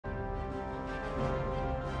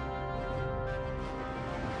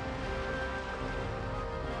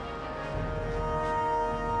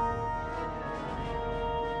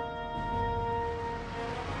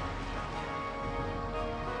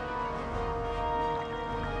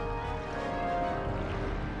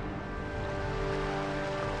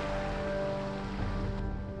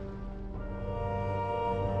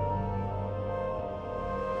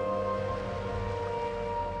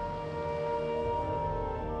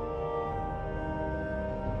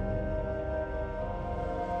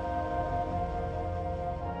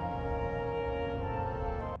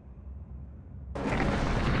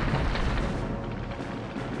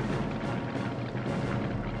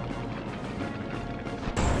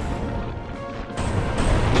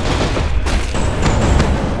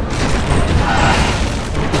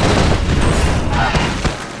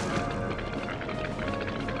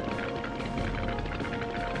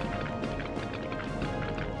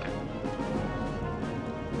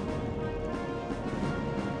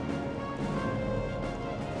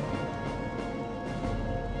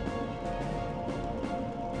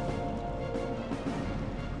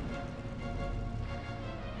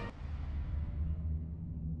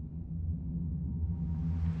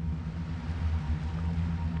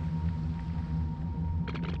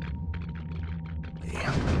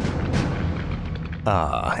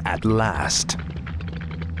Ah, at last.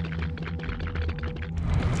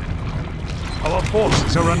 Our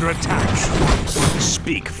forces are under attack.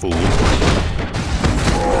 Speak, fool.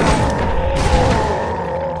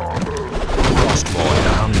 Frostborn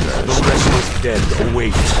hungers. The restless dead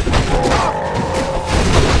await.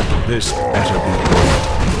 This better be good.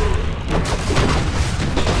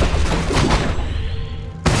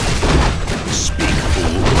 Speak,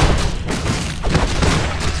 fool.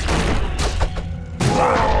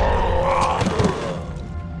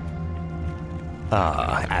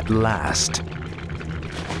 Ah, at last.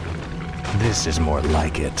 This is more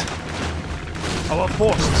like it. Our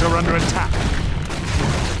forces are under attack.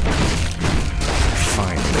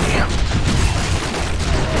 Finally.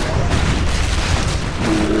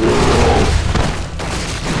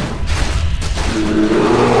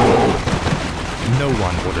 No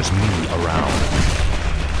one orders me around.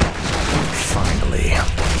 Finally.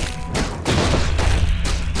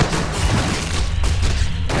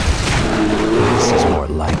 This is more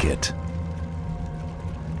like it.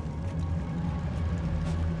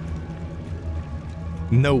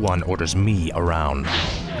 No one orders me around.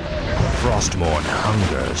 Frostmourne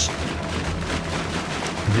hungers.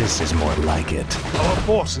 This is more like it. Our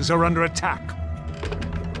forces are under attack.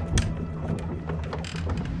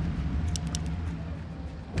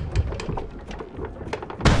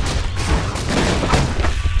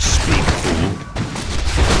 Speak, fool.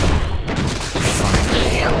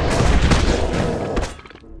 Finally.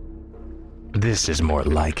 This is more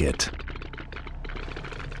like it.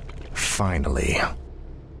 Finally.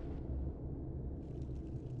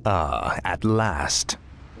 Ah, at last.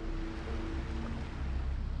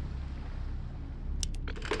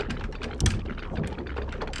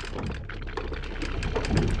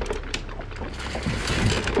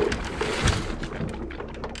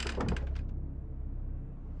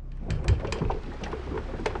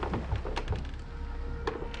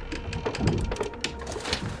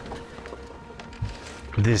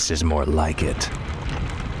 This is more like it.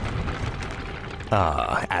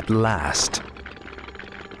 Ah, at last.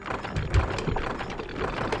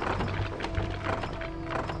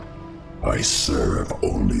 I serve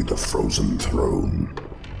only the frozen throne.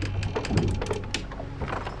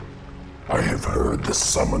 I have heard the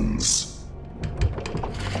summons.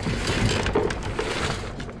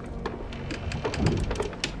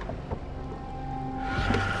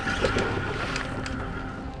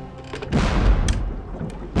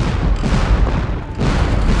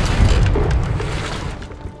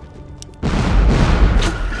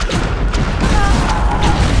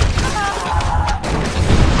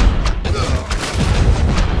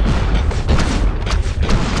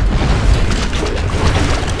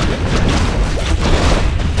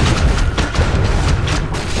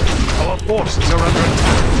 Forces are under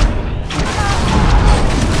attack.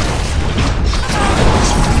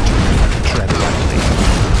 Tread lightly.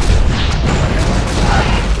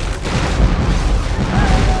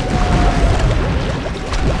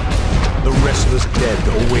 The restless dead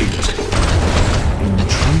await.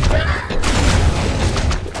 Intriguing.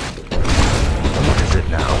 What is it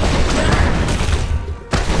now?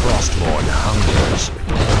 Frostborn hungers.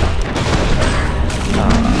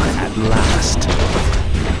 Ah, at last.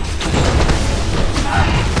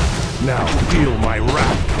 Now feel my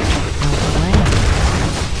wrath.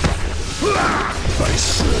 I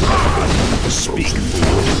serve. Speak,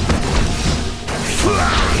 fool.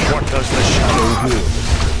 What does the shadow will?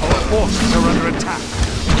 Our forces are under attack.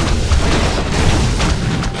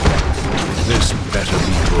 This better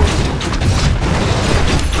be good.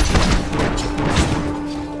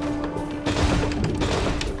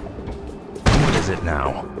 What is it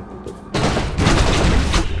now?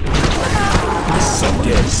 Some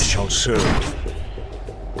dead shall serve.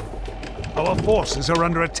 Our forces are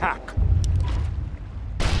under attack.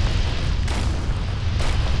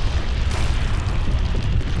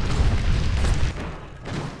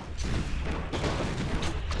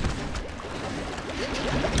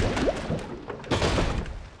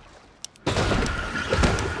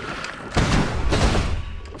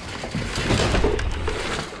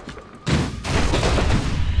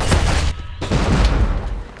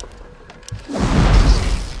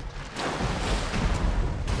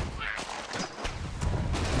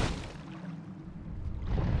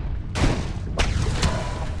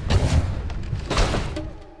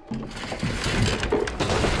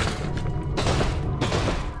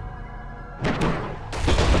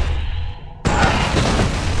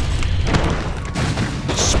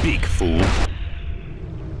 Speak, fool.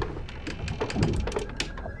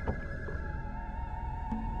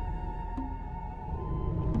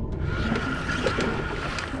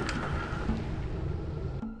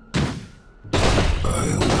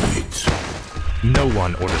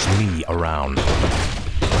 one orders me around.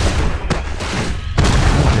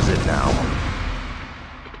 What is it now?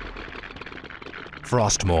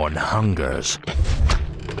 Frostmourne hungers.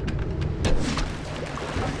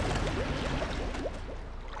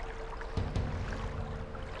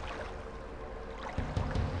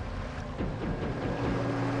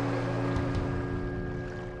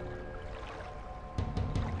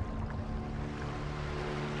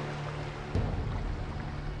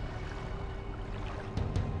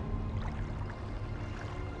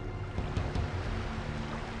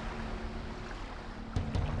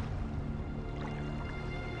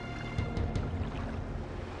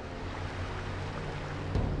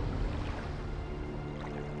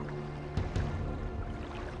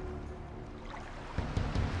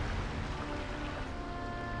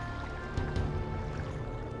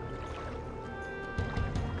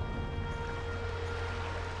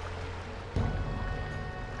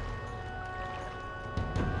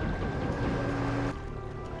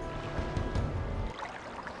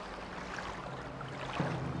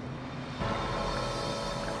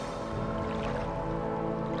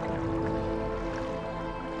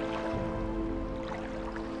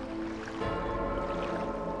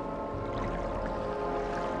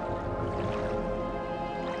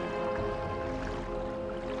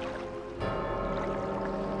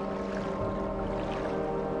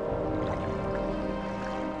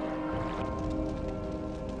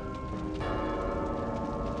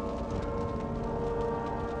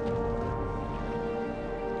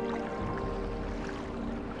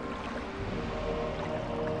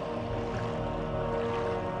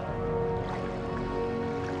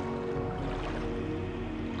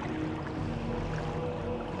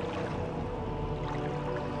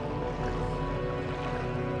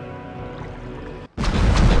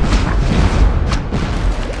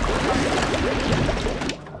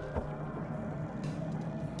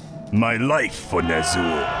 My life for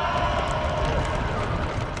Nazul.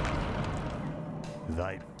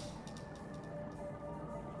 Thy...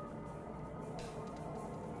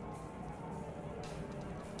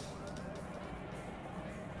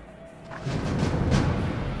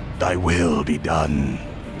 Thy will be done.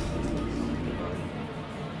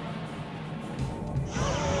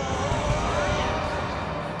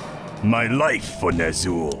 My life for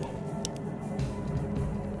Nazul.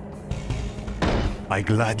 I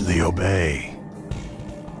gladly obey.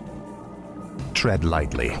 Tread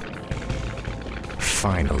lightly.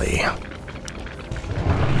 Finally.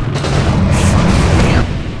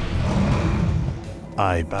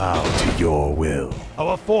 I bow to your will.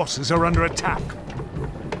 Our forces are under attack.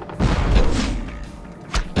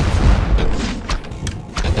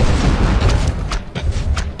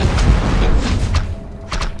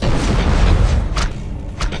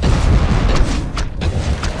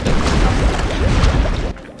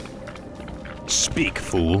 Speak,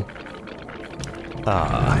 fool.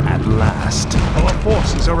 Ah, at last. Our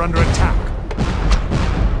forces are under attack.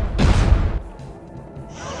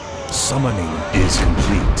 Summoning is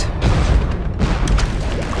complete.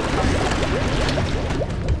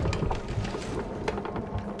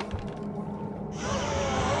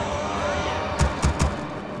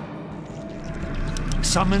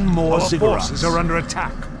 Summon more Our ziggurats. Forces are under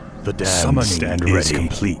attack. The damned Summoning stand is ready.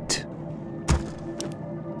 Complete.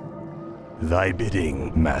 Thy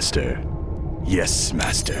bidding, Master. Yes,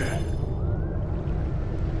 Master.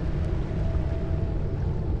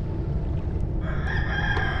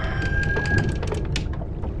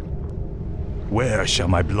 Where shall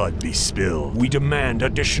my blood be spilled? We demand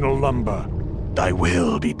additional lumber. Thy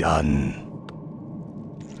will be done.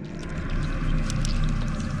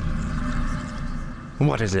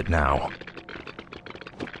 What is it now?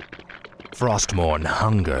 Frostmourne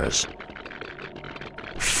hungers.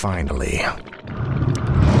 Finally.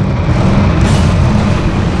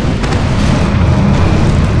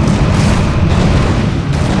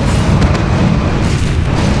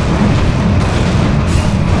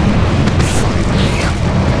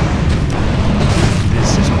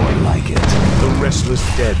 This is more like it. The restless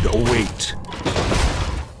dead await.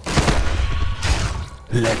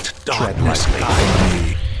 Let darkness guide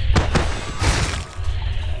me.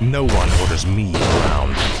 No one orders me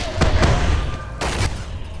around.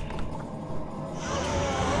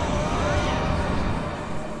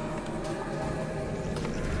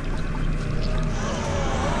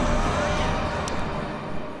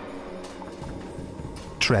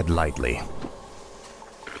 Tread lightly.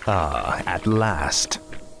 Ah, at last.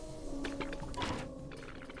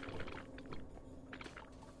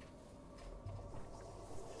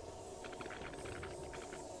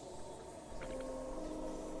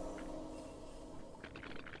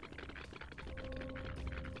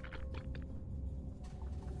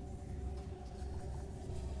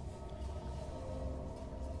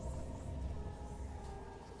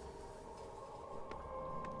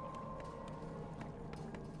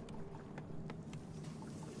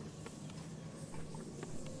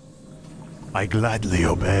 I gladly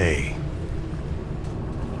obey.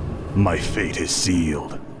 My fate is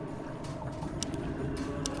sealed.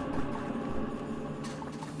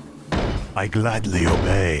 I gladly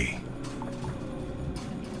obey.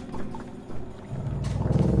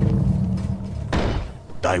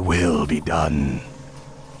 Thy will be done.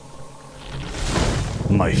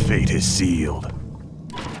 My fate is sealed.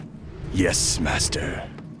 Yes, Master.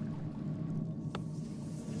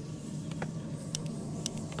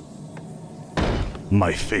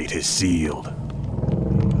 My fate is sealed.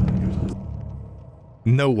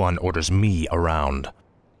 No one orders me around.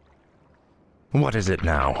 What is it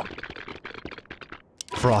now?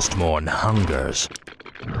 Frostmourne hungers.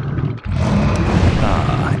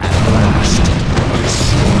 Ah, at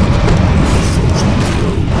last.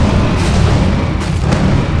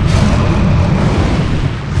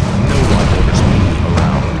 No one orders me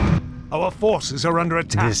around. Our forces are under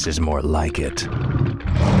attack. This is more like it.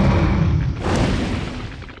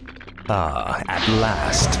 Ah, at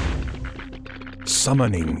last.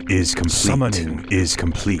 Summoning is complete. Summoning is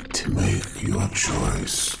complete. Make your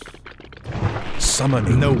choice.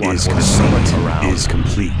 Summoning No one is orders me around. is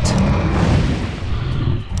complete.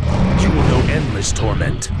 You will know endless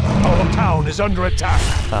torment. Our town is under attack.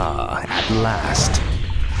 Ah, at last.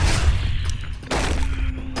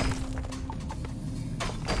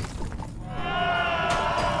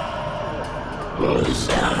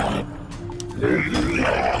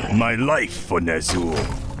 My life for Nazul.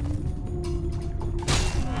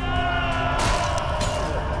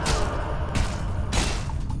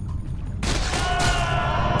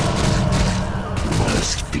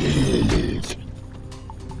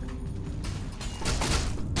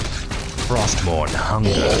 Frostmourne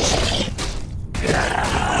hungers.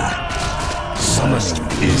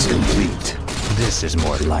 Summoning is complete. This is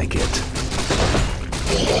more like it.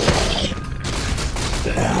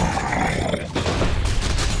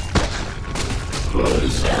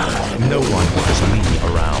 No one orders me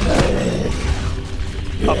around.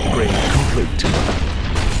 Upgrade complete.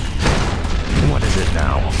 What is it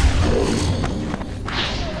now?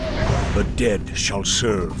 The dead shall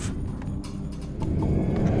serve.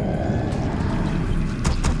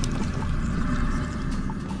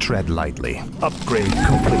 Tread lightly. Upgrade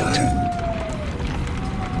complete.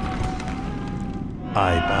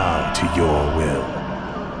 I bow to your will.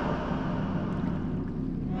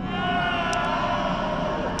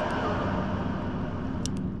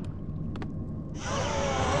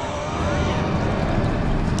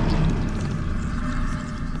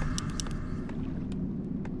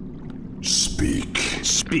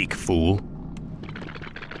 Speak, fool.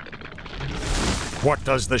 What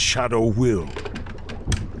does the shadow will?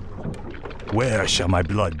 Where shall my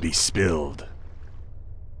blood be spilled?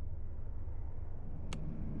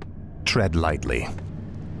 Tread lightly.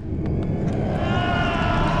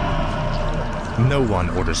 No one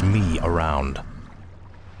orders me around.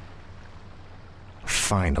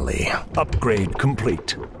 Finally. Upgrade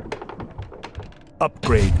complete.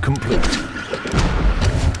 Upgrade complete.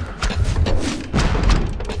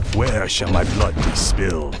 Where shall my blood be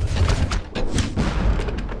spilled?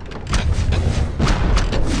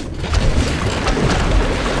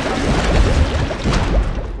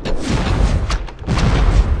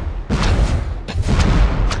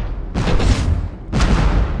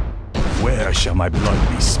 Where shall my blood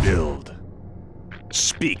be spilled?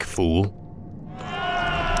 Speak, fool.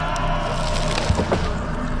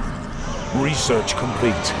 Research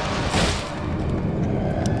complete.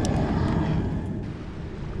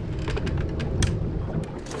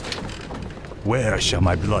 Where shall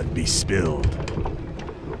my blood be spilled?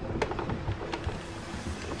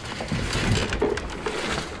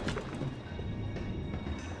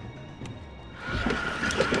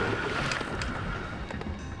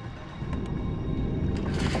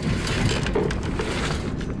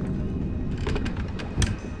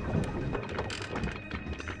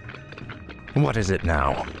 What is it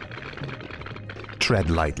now? Tread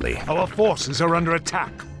lightly. Our forces are under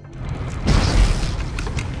attack.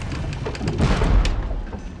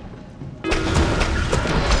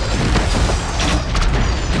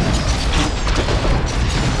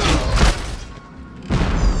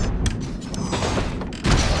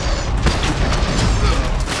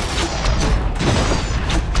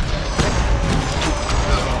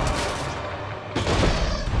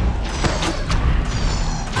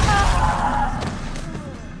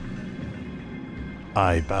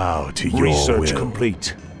 I bow to your Research will.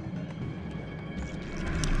 complete.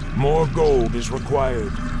 More gold is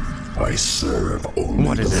required. I serve only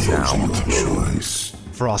What is the it those now? of your choice.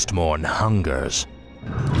 Frostmourne hungers.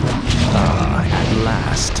 Ah, at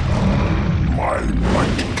last. My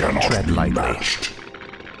might cannot cannot Tread be lightly. matched.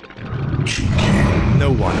 Cheeky.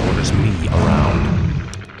 No one orders me around.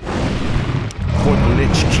 For the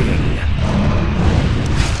Lich King.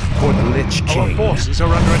 For the Lich Our King. forces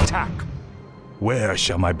are under attack. Where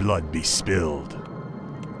shall my blood be spilled?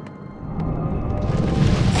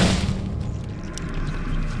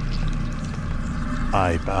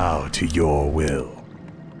 I bow to your will.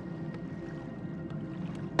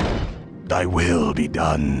 Thy will be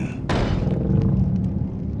done.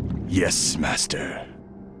 Yes, Master.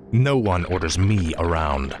 No one orders me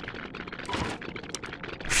around.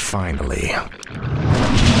 Finally.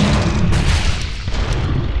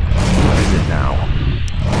 What is it now?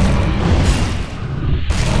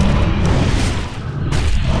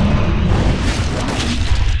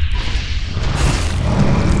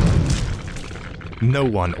 No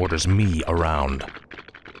one orders me around.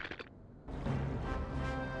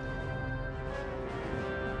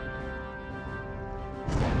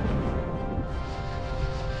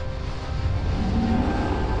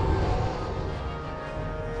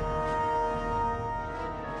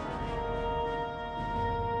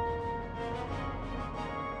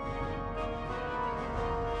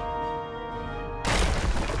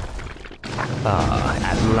 Ah,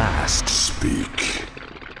 at last. Speak.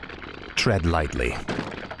 Tread lightly.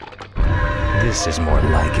 This is more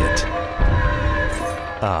like it.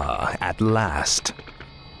 Ah, at last.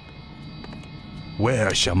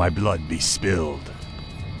 Where shall my blood be spilled?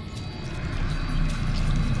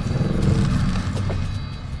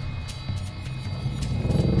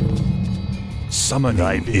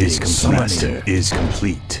 Summoning is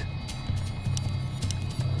complete.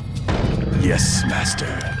 Yes, Master.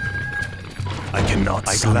 I cannot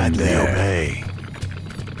gladly obey.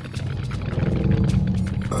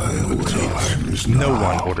 Time is No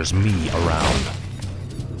now. one orders me around.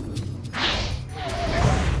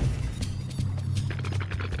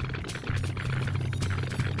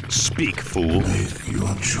 Speak, fool. Make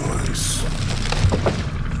your choice.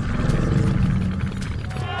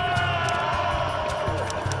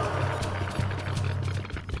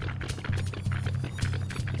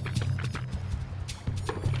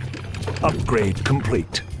 Upgrade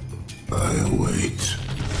complete. I await.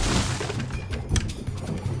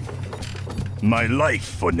 My life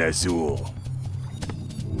for Ner'zhul.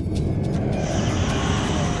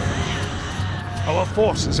 Our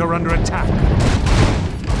forces are under attack.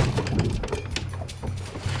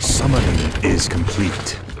 Summoning is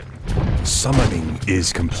complete. Summoning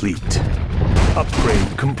is complete.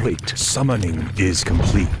 Upgrade complete. Summoning is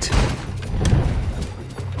complete.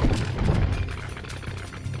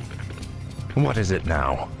 What is it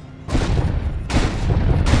now?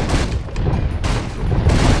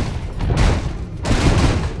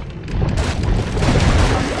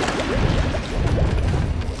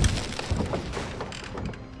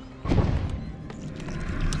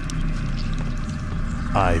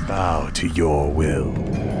 I bow to your will.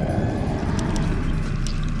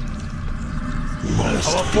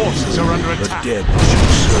 Our forces are under The attack. dead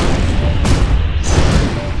shall serve.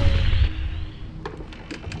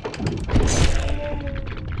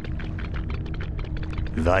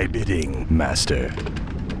 Thy bidding, Master.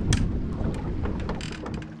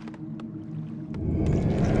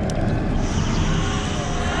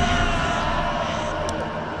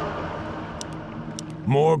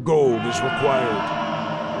 More gold is required.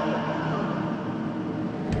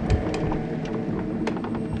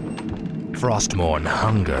 Frostmourne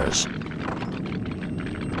hungers.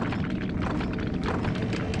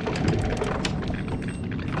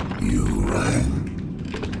 You rang.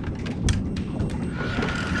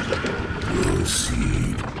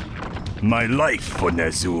 Proceed. My life for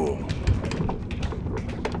Ner'zhul.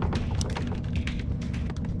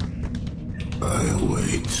 I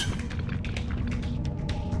await.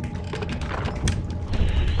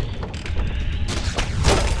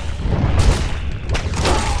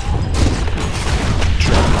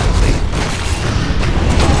 Tread lightly.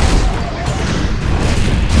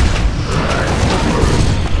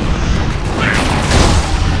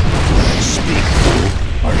 Speak, fool.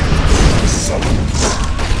 Summons.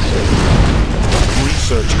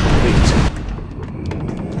 Research complete.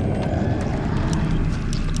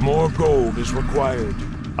 More gold is required.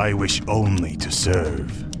 I wish only to serve.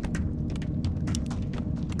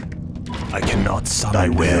 I cannot summon. Thy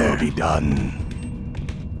will be done.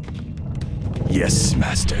 Yes,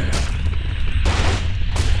 Master.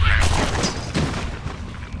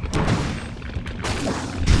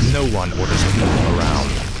 No one orders me around.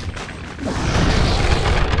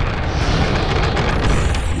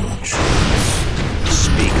 Your choice.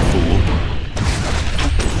 Speak, fool.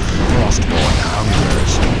 Frostmourne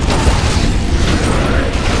hungers.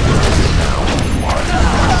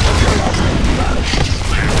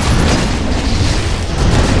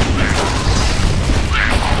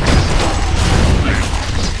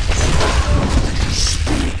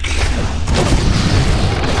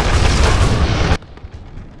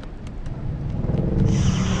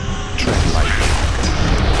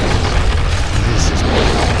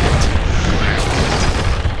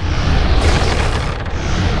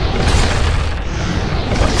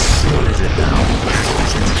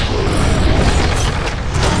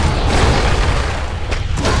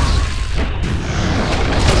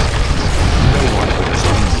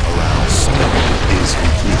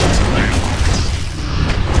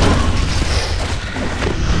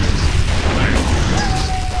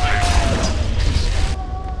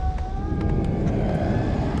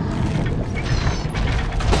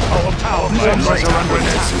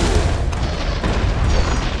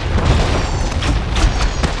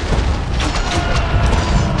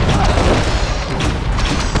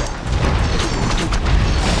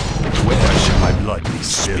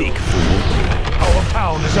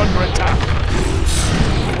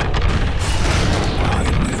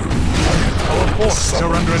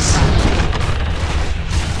 attack.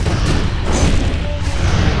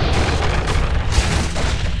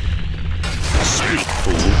 Speak,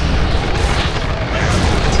 fool.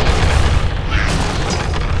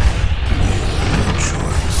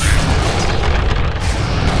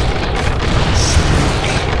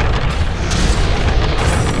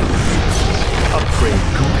 Upgrade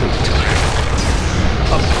complete.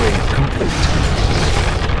 Upgrade complete.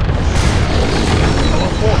 Our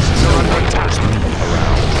forces are under attack.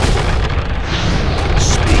 Around.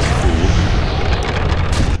 Speak, fool.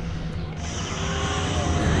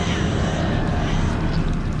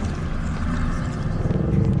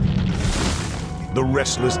 The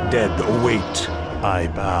restless dead await. I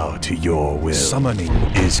bow to your will. Summoning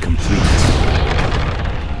is complete.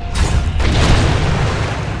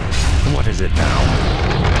 What is it now?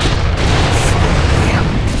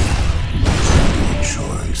 Your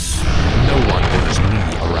choice. No one orders me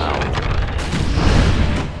around.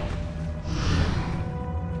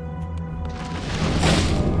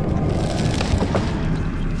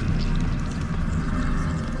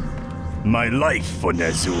 My life for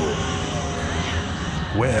Nazul.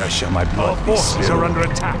 Where shall my Our blood be forces spilled? are under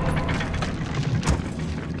attack.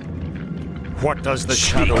 What does the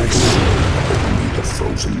Speak. shadow do? The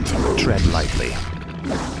frozen throne. Tread lightly.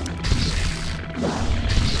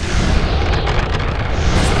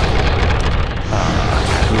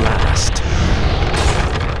 At last.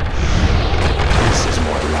 This is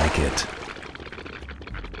more like it.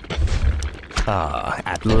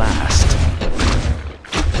 At last.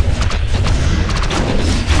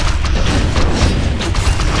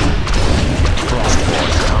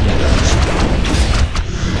 Frostborn hungers.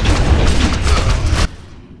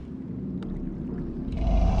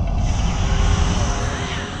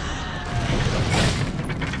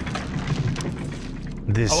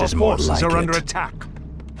 This Our is more forces like are it. under attack.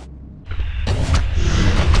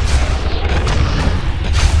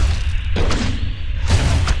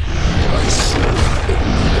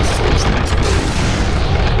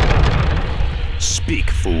 Speak,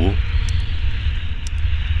 fool.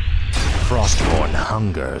 Frostborn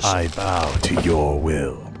hungers. I bow to your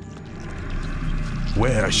will.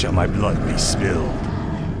 Where shall my blood be spilled?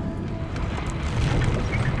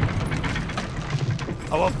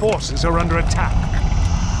 Our forces are under attack.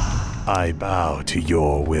 I bow to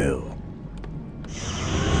your will.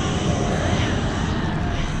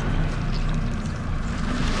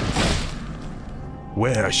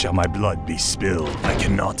 Where shall my blood be spilled? I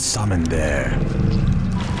cannot summon there.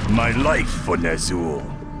 My life for Nazul.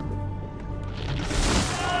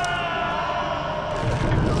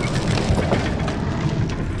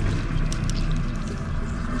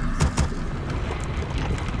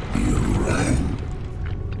 You rang.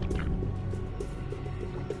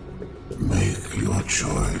 Make your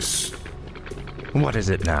choice. What is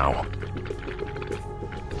it now?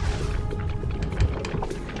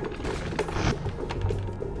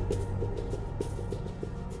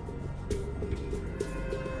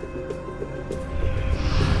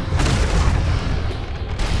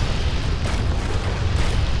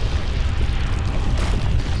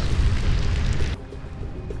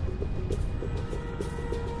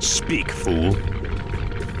 Speak, fool.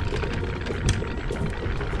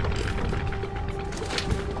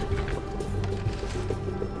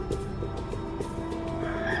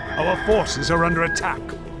 Our forces are under attack.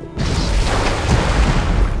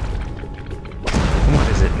 What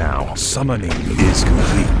is it now? Summoning is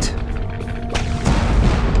complete.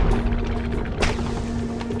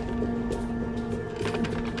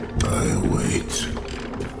 I await.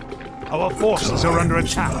 Our forces are under Time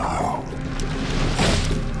is attack. now.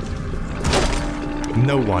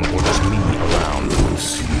 No one orders me around. You'll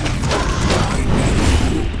see.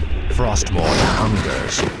 Frostborn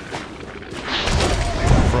hungers.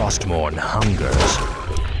 Frostborn hungers.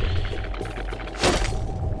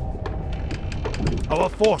 Our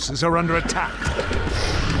forces are under attack.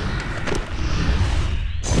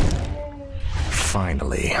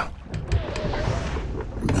 Finally.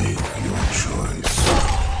 Make your choice.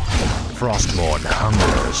 Frostborn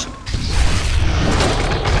hungers.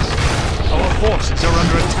 Our forces are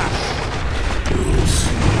under attack. You'll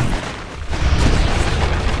see.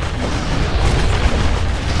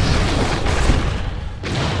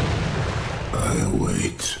 I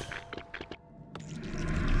await.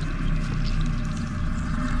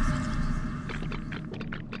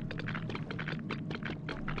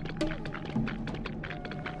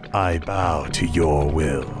 I bow to your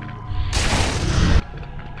will.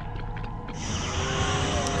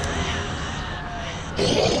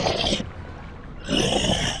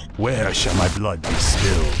 Where shall my blood be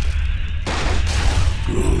spilled?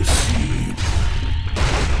 Proceed.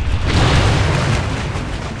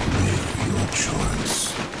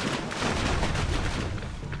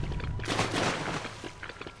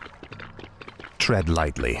 Tread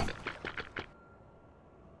lightly.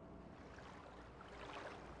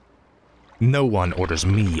 No one orders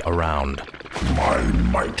me around. My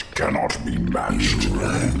might cannot be matched.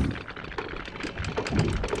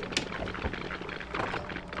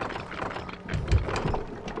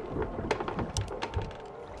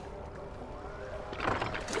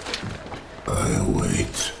 I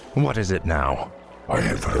wait. What is it now? I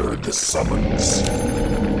have heard the summons.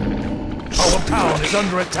 Our town is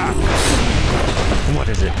under attack. What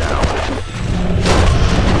is it now?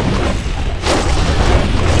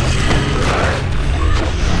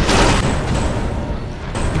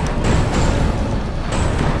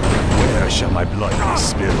 Where shall my blood be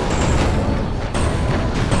spilled?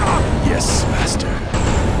 Yes, master.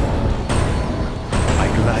 I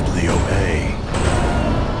gladly obey.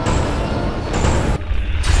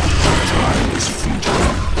 Time is fleeting.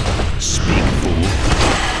 Speak, fool.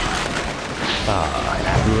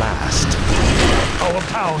 Ah, at last. Our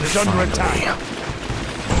town is under attack.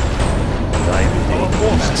 Thy bidding, Our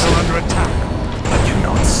forces are under attack. I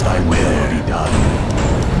cannot thy will be done.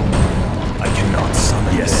 I cannot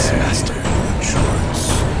summon yes, master. Choice.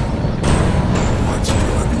 What's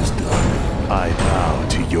done is done. I bow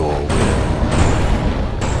to your will.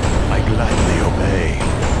 I gladly obey.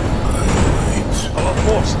 I wait. Our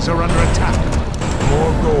forces are under attack.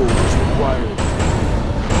 More gold is required.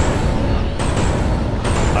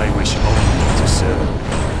 I wish only to serve.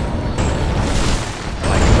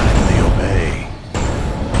 I gladly obey.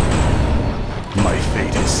 My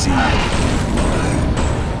fate is sealed.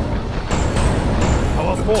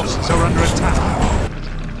 Our forces are under attack.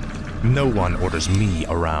 No one orders me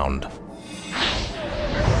around.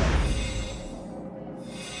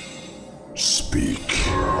 Speak.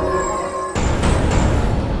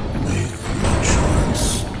 Make your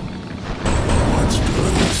choice. What's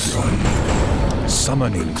done is done.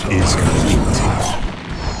 Summoning is complete.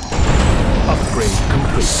 Upgrade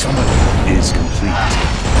complete. Summoning is complete.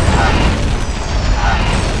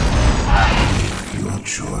 Make your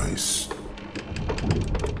choice.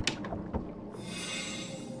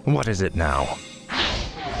 What is it now?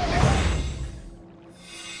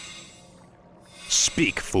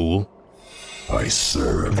 Speak, fool. I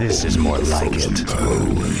serve. This is more like it. I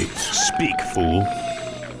wait. Speak, fool.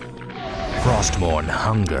 Frostmourne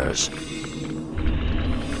hungers.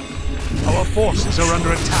 Our forces are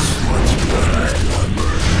under attack.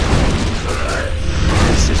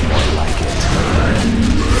 This is more like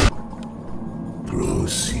it.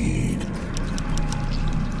 Proceed.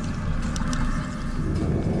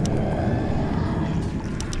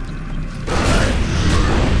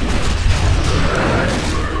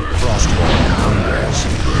 Frostmourne hungers.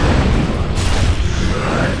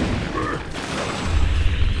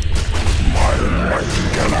 My might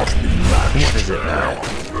cannot be matched. What is it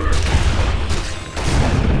now?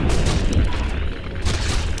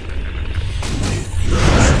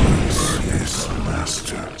 Yes,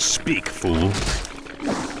 master. Speak, fool.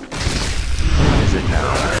 What is it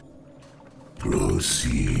now?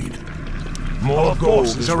 Proceed. More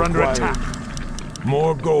forces are under attack.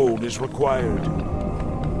 More gold is required.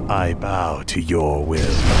 I bow to your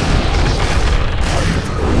will.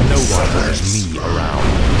 No one orders me around.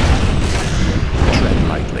 Tread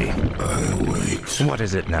lightly. I wait. What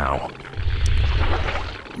is it now?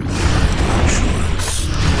 Choice.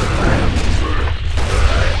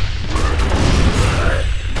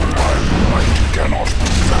 My might cannot be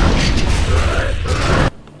matched.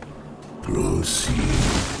 Proceed.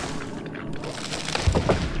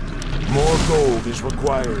 More gold is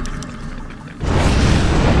required.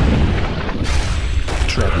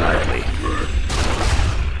 Tread lightly.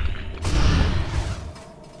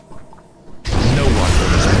 No one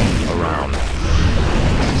orders me around.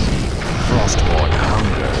 Frostmourne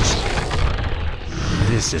hungers.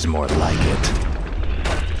 This is more like it.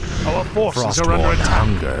 Our forces are under Frostmourne attack.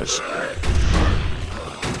 hungers.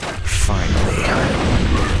 Finally.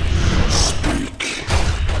 Speak.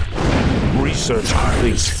 Research Time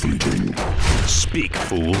is complete. fleeting. Speak,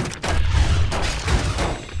 fool.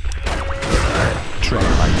 Tread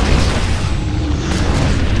lightly.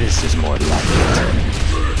 This is more like it.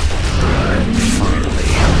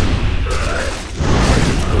 Finally.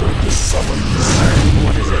 The summons.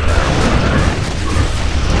 What is it now?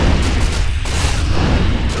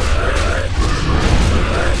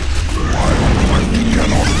 My might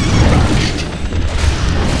cannot be matched.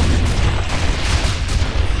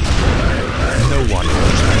 No one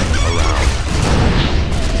orders me around.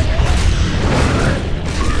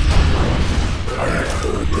 I have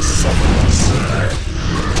heard the summons.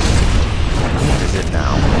 What is it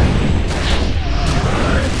now?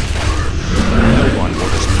 No one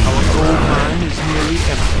orders me Our gold around. mine is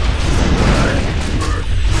tempted.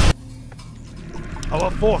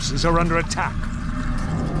 Our forces are under attack.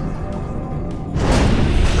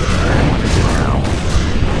 What is it now?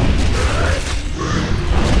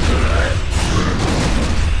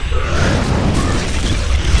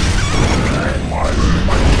 My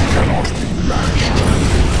might cannot be matched.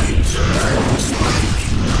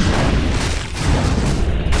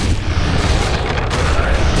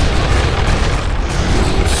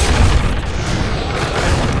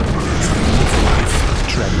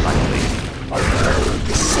 Tread lightly. I heard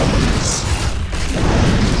the summons.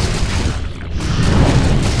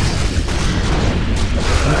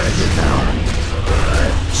 What is it now?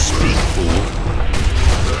 Speak, fool.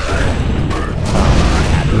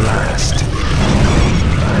 At last.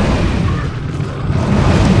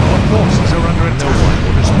 Our forces are under attack. No one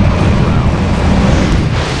orders me around.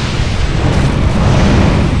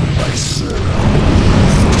 I said,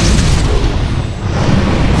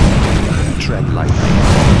 Tread lightly.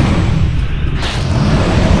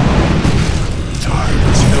 time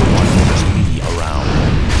is No one orders me around.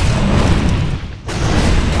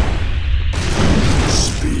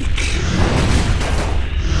 speak.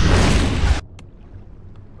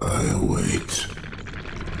 I await.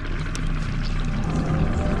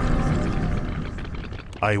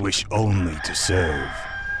 I wish only to serve.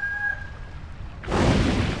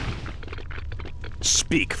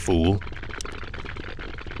 Speak, fool.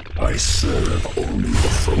 I serve only the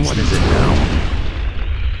frozen. What is it now?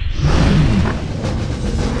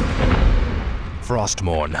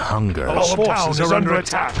 Frostmourne hunger. Our forces are under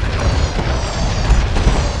attack.